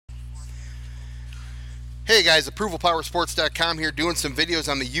Hey guys, ApprovalPowerSports.com here doing some videos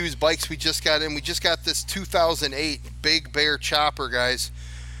on the used bikes we just got in. We just got this 2008 Big Bear Chopper, guys.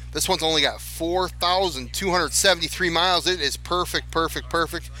 This one's only got 4,273 miles. It is perfect.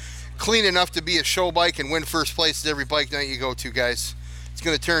 Clean enough to be a show bike and win first place at every bike night you go to, guys. It's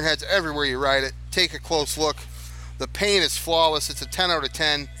going to turn heads everywhere you ride it. Take a close look. The paint is flawless. It's a 10 out of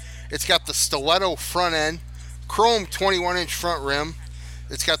 10. It's got the stiletto front end, chrome 21-inch front rim.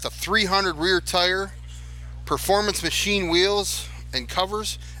 It's got the 300 rear tire, performance machine wheels and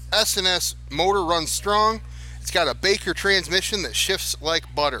covers. S&S motor runs strong. It's got a Baker transmission that shifts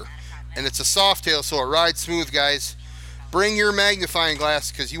like butter, and it's a soft tail, so it rides smooth, guys. Bring your magnifying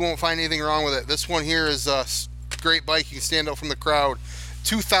glass because you won't find anything wrong with it. This one here is a great bike. You can stand out from the crowd.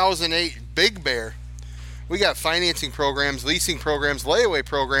 2008 Big Bear. We got financing programs, leasing programs, layaway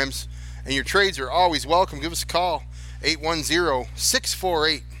programs, and your trades are always welcome. Give us a call,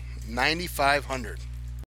 810-648-9500.